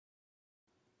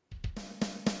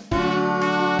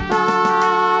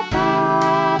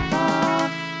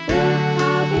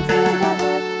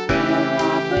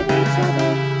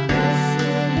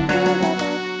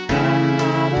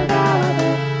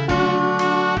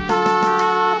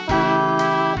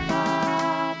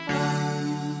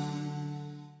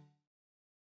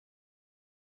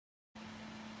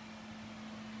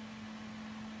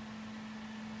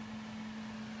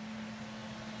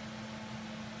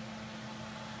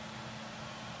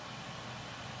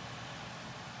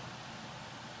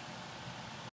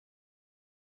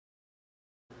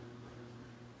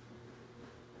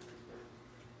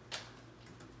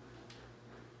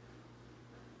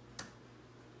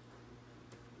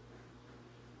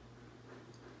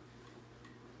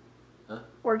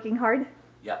Working hard?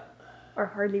 Yeah. Or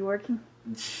hardly working?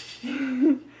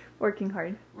 Working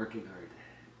hard. Working hard.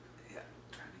 Yeah.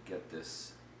 Trying to get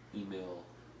this email.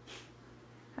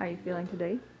 How are you feeling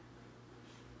today?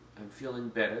 I'm feeling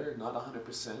better. Not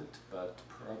 100%, but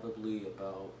probably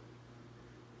about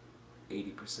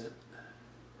 80%.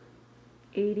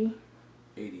 80?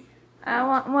 80. I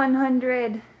want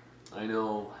 100. I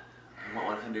know. I want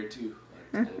 100 too.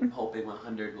 But I'm hoping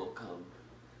 100 will come.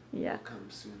 Yeah. Will come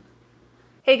soon.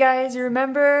 Hey guys, you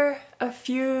remember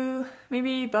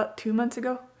maybe about 2 months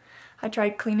ago, I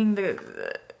tried cleaning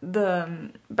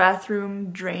the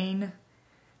bathroom drain.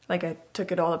 Like I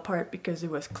took it all apart because it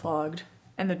was clogged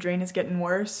and the drain is getting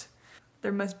worse.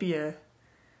 There must be a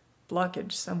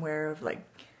blockage somewhere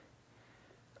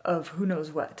of who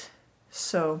knows what.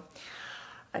 So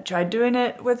I tried doing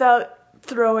it without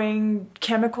throwing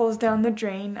chemicals down the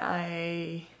drain.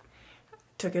 I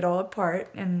took it all apart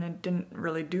and it didn't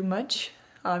really do much,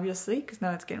 obviously, because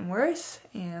now it's getting worse.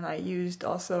 And I used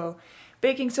also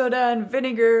baking soda and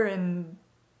vinegar and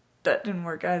that didn't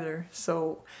work either.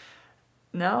 So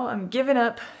now I'm giving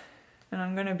up and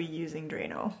I'm gonna be using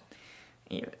Drano.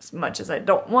 As much as I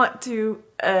don't want to,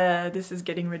 this is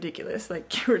getting ridiculous.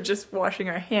 Like, we're just washing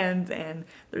our hands and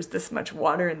there's this much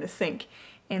water in the sink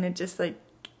and it just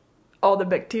all the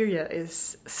bacteria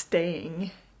is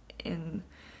staying in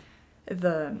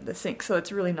the sink, so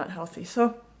it's really not healthy.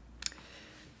 So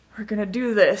we're gonna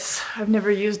do this. I've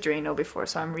never used Drano before,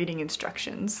 so I'm reading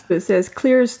instructions. It says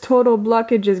clears total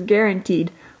blockage is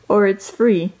guaranteed or it's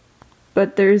free,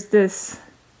 but there's this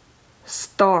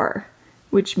star,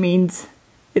 which means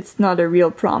it's not a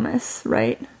real promise,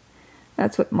 right?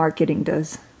 That's what marketing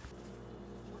does.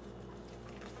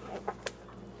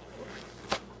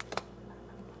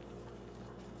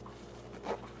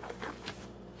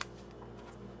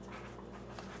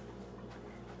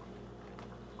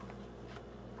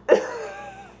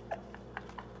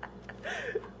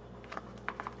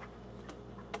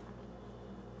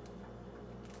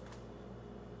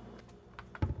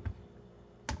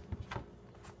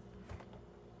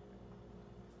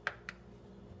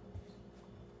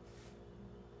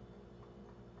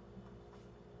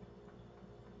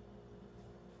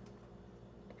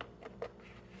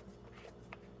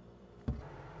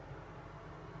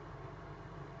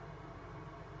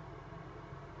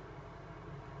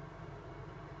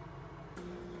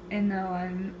 And now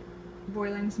I'm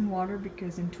boiling some water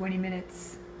because in 20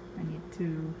 minutes I need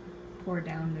to pour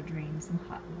down the drain some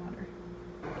hot water.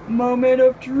 Moment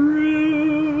of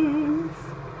truth!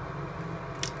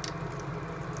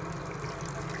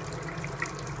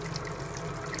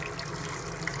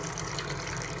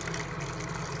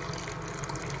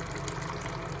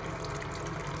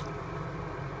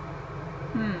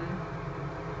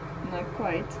 Not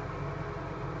quite.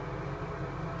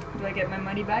 Do I get my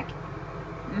money back?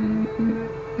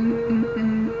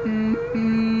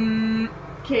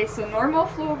 Okay, so normal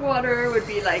flow of water would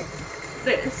be like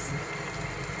this.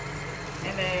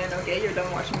 And then, okay, you're done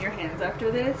washing your hands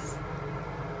after this.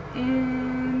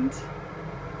 And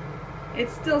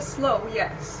it's still slow,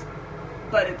 yes,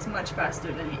 but it's much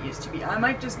faster than it used to be. I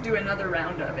might just do another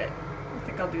round of it. I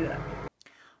think I'll do that.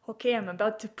 Okay, I'm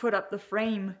about to put up the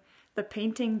frame, the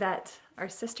painting that our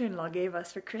sister-in-law gave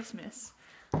us for Christmas.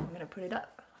 I'm gonna put it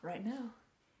up right now.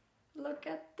 Look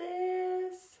at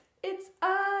this! It's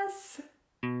us!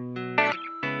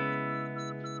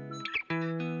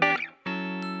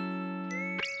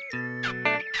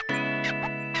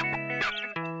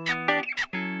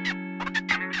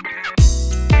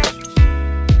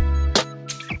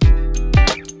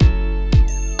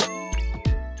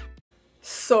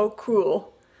 So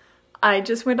cool. I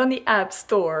just went on the App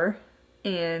Store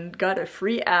and got a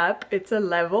free app. It's a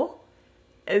level.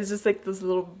 It's just like this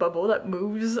little bubble that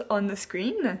moves on the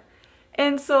screen.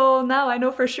 And so now I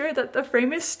know for sure that the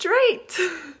frame is straight.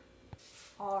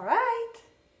 All right.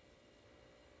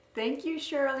 Thank you,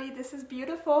 Shirley. This is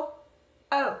beautiful.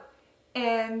 Oh,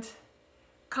 and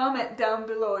comment down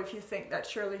below if you think that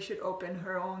Shirley should open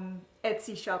her own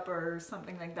Etsy shop or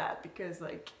something like that, because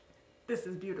this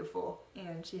is beautiful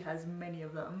and she has many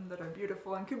of them that are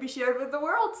beautiful and could be shared with the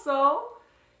world, so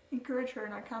encourage her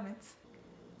in our comments.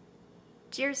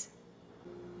 Cheers!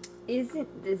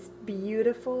 Isn't this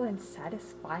beautiful and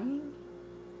satisfying?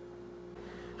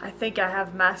 I think I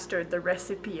have mastered the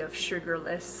recipe of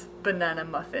sugarless banana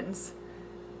muffins.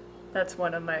 That's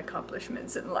one of my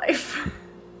accomplishments in life.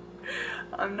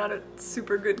 I'm not a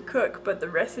super good cook, but the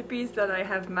recipes that I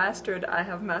have mastered, I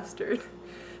have mastered.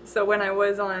 So when I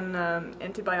was on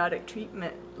antibiotic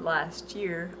treatment last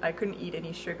year, I couldn't eat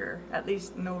any sugar, at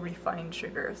least no refined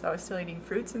sugar. So I was still eating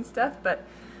fruits and stuff, but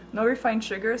no refined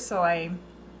sugar, so I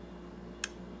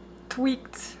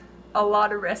tweaked a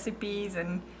lot of recipes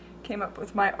and came up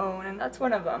with my own, and that's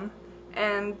one of them.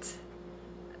 And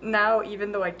now,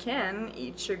 even though I can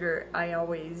eat sugar, I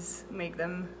always make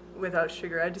them without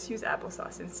sugar. I just use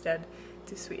applesauce instead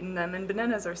to sweeten them, and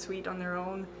bananas are sweet on their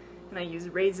own, and I use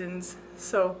raisins.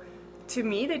 So to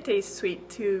me, they taste sweet.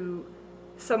 To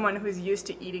someone who's used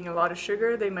to eating a lot of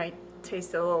sugar, they might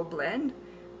taste a little bland,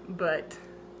 but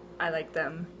I like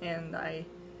them, and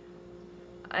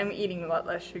I'm eating a lot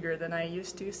less sugar than I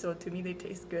used to, so to me they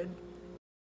taste good.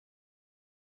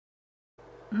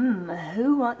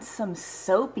 Who wants some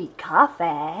soapy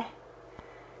coffee?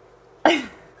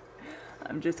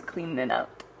 I'm just cleaning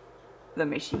out the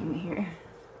machine here.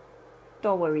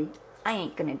 Don't worry, I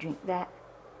ain't gonna drink that.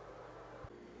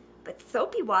 But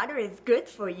soapy water is good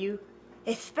for you,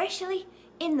 especially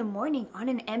in the morning on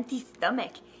an empty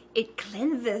stomach. It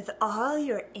cleanses all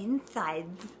your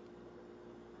insides.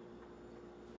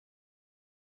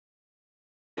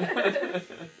 I'll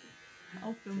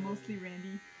film mostly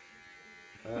Randy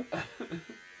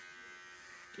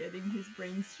getting his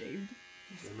brains shaved.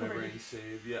 Get my brain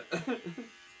saved, yeah.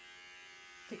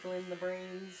 Tickling the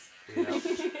brains.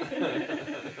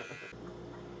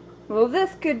 Well,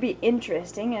 this could be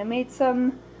interesting. I made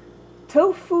some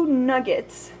tofu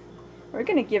nuggets. We're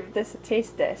gonna give this a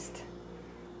taste test.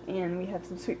 And we have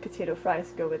some sweet potato fries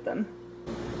to go with them.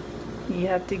 You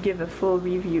have to give a full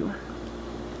review.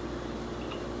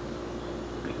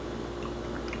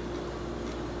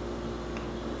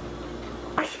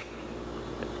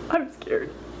 I'm scared.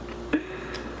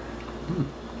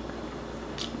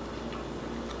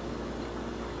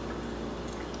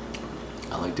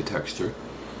 I like the texture.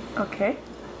 Okay.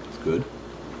 It's good.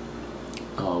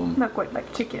 Not quite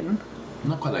like chicken.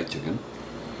 Not quite like chicken,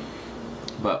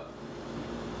 but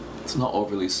it's not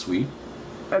overly sweet.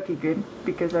 Okay, good.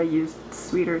 Because I used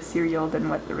sweeter cereal than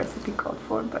what the recipe called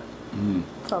for, but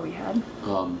that's all we had.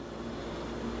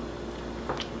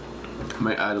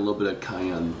 Might add a little bit of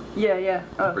cayenne. Yeah.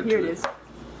 Oh, pepper here to it is.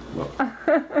 Well,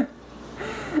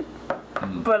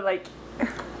 But like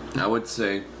I would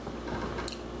say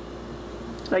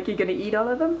you're gonna eat all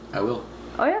of them? I will.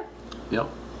 Oh yeah? Yep.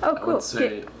 Oh, I cool. would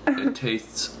say it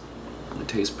tastes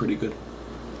pretty good.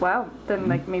 Wow. Then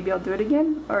like maybe I'll do it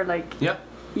again? Or like... Yeah.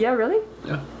 Yeah, really?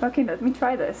 Yeah. Okay, let me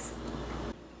try this.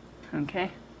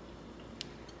 Okay.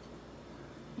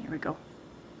 Here we go.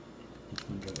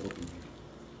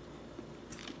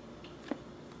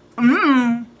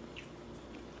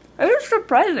 It is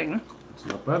surprising. It's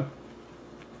not bad.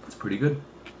 It's pretty good.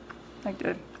 Like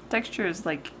the texture is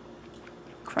like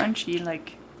crunchy,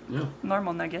 like Yeah.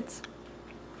 normal nuggets.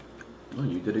 Oh,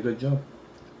 you did a good job.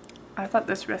 I thought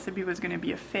this recipe was gonna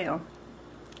be a fail.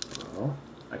 Well,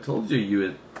 I told you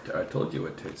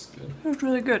it tastes good. It's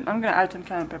really good. I'm gonna add some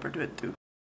cayenne pepper to it too.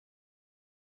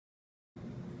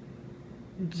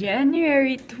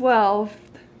 January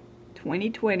 12th,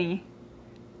 2020.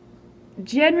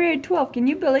 January 12th, can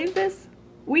you believe this?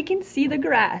 We can see the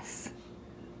grass.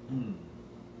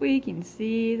 We can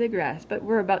see the grass, but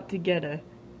we're about to get a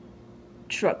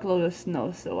truckload of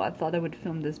snow, so I thought I would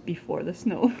film this before the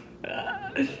snow.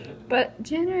 But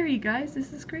January, guys,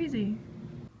 this is crazy.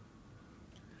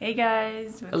 Hey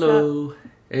guys, what's Hello. up?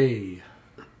 Hey.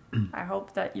 I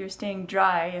hope that you're staying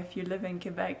dry if you live in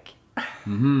Quebec.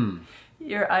 Mm-hmm.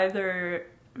 You're either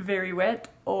very wet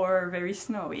or very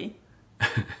snowy.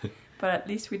 But at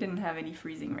least we didn't have any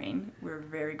freezing rain. We're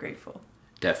very grateful.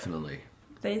 Definitely.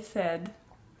 They said,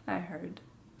 I heard,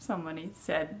 somebody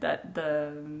said that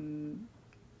the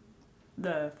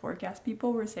forecast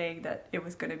people were saying that it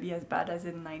was going to be as bad as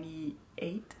in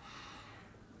 98.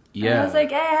 Yeah. And I was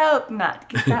like, I hope not,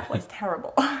 because that was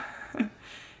terrible.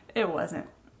 It wasn't.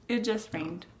 It just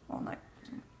rained all night.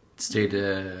 Stayed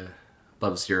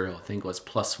above 0. I think it was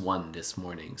 +1 this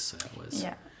morning, so that was...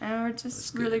 Yeah, and we're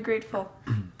just really grateful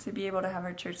to be able to have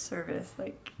our church service.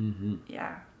 Like,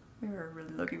 yeah, we were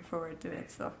really looking forward to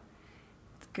it, so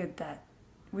it's good that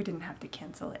we didn't have to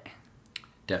cancel it.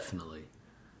 Definitely.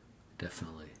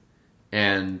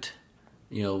 And,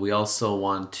 we also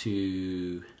want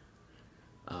to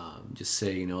just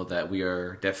say, that we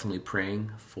are definitely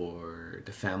praying for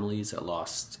the families that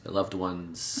lost loved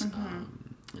ones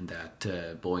in that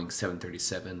Boeing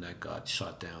 737 that got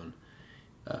shot down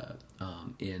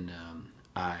in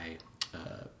Iran.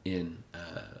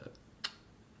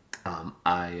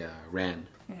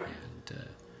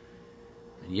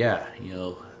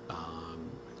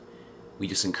 We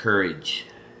just encourage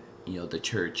the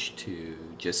church to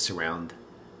just surround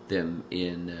them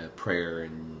in prayer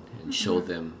and show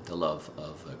them the love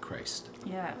of Christ.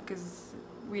 Yeah, because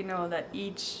we know that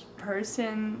each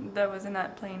person that was in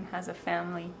that plane has a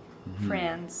family,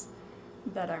 friends,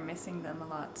 that are missing them a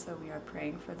lot, so we are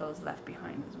praying for those left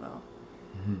behind as well.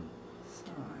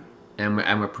 So, And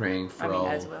we're praying for all...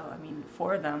 as well. I mean,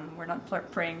 for them. We're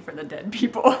not praying for the dead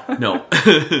people. No.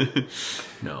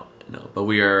 No. But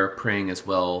we are praying as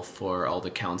well for all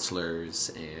the counselors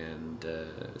and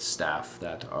staff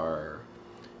that are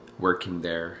working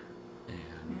there,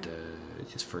 and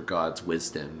just for God's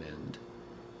wisdom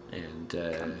and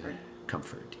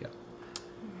comfort. Yeah.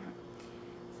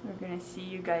 So we're gonna see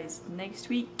you guys next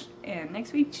week, and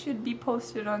next week should be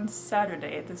posted on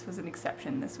Saturday. This was an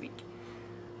exception this week.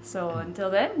 So until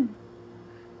then,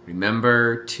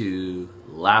 remember to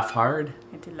laugh hard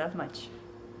and to love much.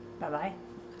 Bye bye.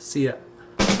 See ya.